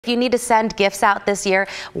If you need to send gifts out this year,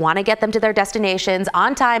 want to get them to their destinations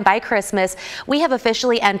on time by Christmas, we have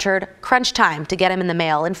officially entered crunch time to get them in the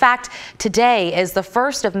mail. In fact, today is the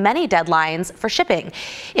first of many deadlines for shipping.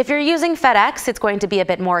 If you're using FedEx, it's going to be a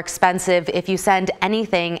bit more expensive if you send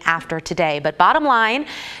anything after today. But bottom line,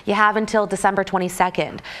 you have until December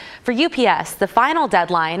 22nd. For UPS, the final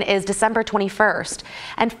deadline is December 21st.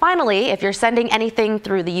 And finally, if you're sending anything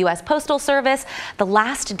through the U.S. Postal Service, the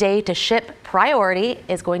last day to ship priority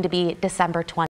is going to be December 20th.